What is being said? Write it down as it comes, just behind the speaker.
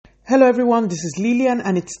Hello everyone, this is Lillian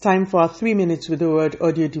and it's time for our 3 minutes with the word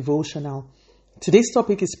audio devotional. Today's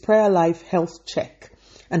topic is Prayer Life Health Check,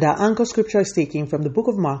 and our anchor scripture is taken from the book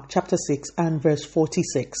of Mark chapter 6 and verse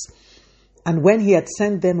 46. And when he had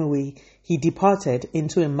sent them away, he departed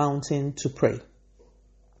into a mountain to pray.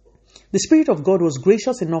 The Spirit of God was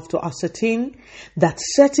gracious enough to ascertain that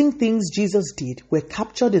certain things Jesus did were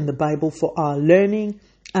captured in the Bible for our learning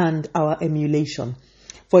and our emulation.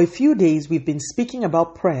 For a few days, we've been speaking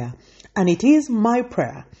about prayer, and it is my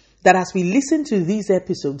prayer that as we listen to these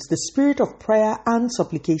episodes, the spirit of prayer and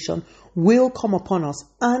supplication will come upon us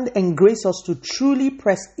and engrace us to truly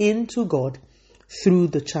press into God through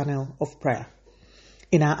the channel of prayer.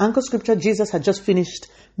 In our anchor scripture, Jesus had just finished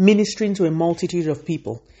ministering to a multitude of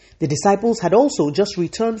people. The disciples had also just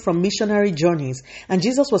returned from missionary journeys, and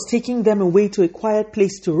Jesus was taking them away to a quiet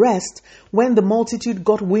place to rest when the multitude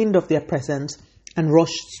got wind of their presence and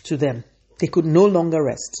rushed to them. They could no longer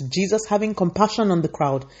rest. Jesus, having compassion on the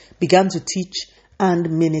crowd, began to teach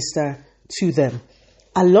and minister to them.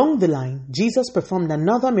 Along the line, Jesus performed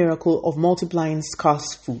another miracle of multiplying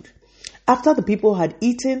scarce food. After the people had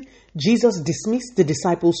eaten, Jesus dismissed the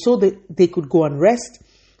disciples so that they could go and rest,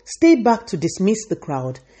 stayed back to dismiss the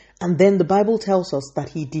crowd, and then the Bible tells us that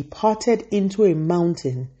he departed into a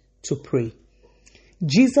mountain to pray.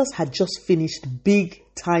 Jesus had just finished big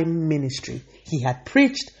time ministry. He had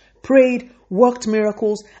preached, prayed, worked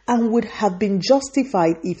miracles, and would have been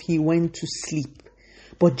justified if he went to sleep.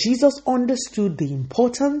 But Jesus understood the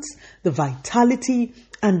importance, the vitality,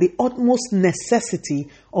 and the utmost necessity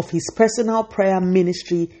of his personal prayer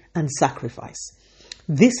ministry and sacrifice.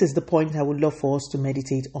 This is the point I would love for us to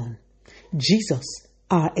meditate on. Jesus,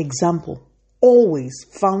 our example, always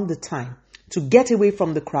found the time to get away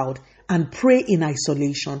from the crowd and pray in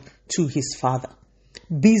isolation to his Father.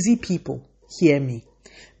 Busy people, hear me.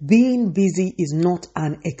 Being busy is not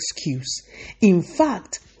an excuse. In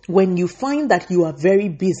fact, when you find that you are very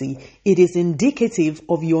busy, it is indicative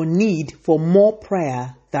of your need for more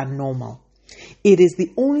prayer than normal. It is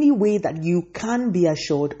the only way that you can be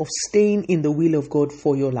assured of staying in the will of God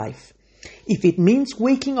for your life. If it means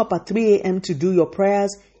waking up at 3 a.m. to do your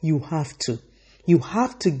prayers, you have to. You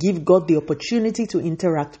have to give God the opportunity to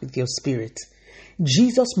interact with your spirit.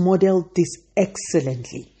 Jesus modeled this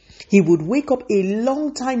excellently. He would wake up a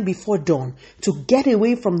long time before dawn to get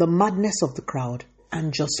away from the madness of the crowd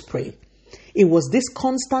and just pray. It was this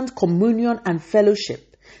constant communion and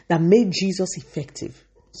fellowship that made Jesus effective.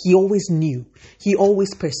 He always knew. He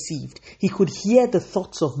always perceived. He could hear the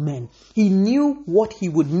thoughts of men. He knew what he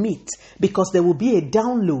would meet because there would be a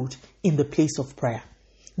download in the place of prayer.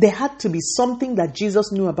 There had to be something that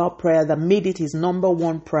Jesus knew about prayer that made it his number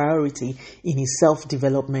one priority in his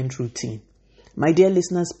self-development routine. My dear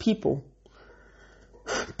listeners, people,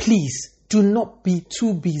 please do not be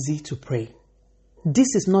too busy to pray.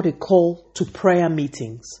 This is not a call to prayer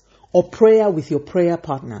meetings or prayer with your prayer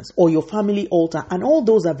partners or your family altar, and all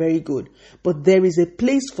those are very good. But there is a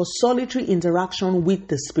place for solitary interaction with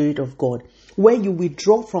the Spirit of God, where you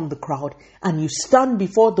withdraw from the crowd and you stand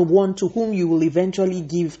before the one to whom you will eventually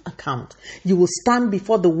give account. You will stand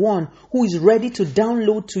before the one who is ready to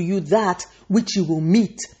download to you that which you will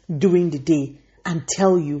meet during the day and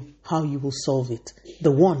tell you how you will solve it.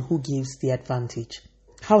 The one who gives the advantage.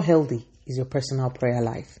 How healthy is your personal prayer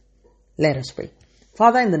life? Let us pray.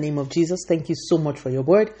 Father, in the name of Jesus, thank you so much for your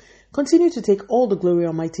word. Continue to take all the glory,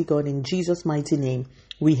 Almighty God, in Jesus' mighty name.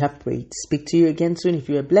 We have prayed. Speak to you again soon. If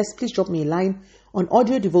you are blessed, please drop me a line on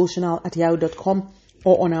audiodevotional@yahoo.com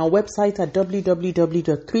or on our website at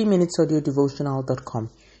www.3minutesaudiodevotional.com.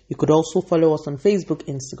 You could also follow us on Facebook,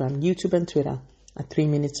 Instagram, YouTube, and Twitter at 3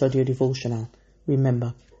 Minutes Audio Devotional.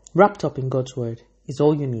 Remember, wrapped up in God's word is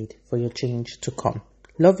all you need for your change to come.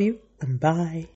 Love you and bye.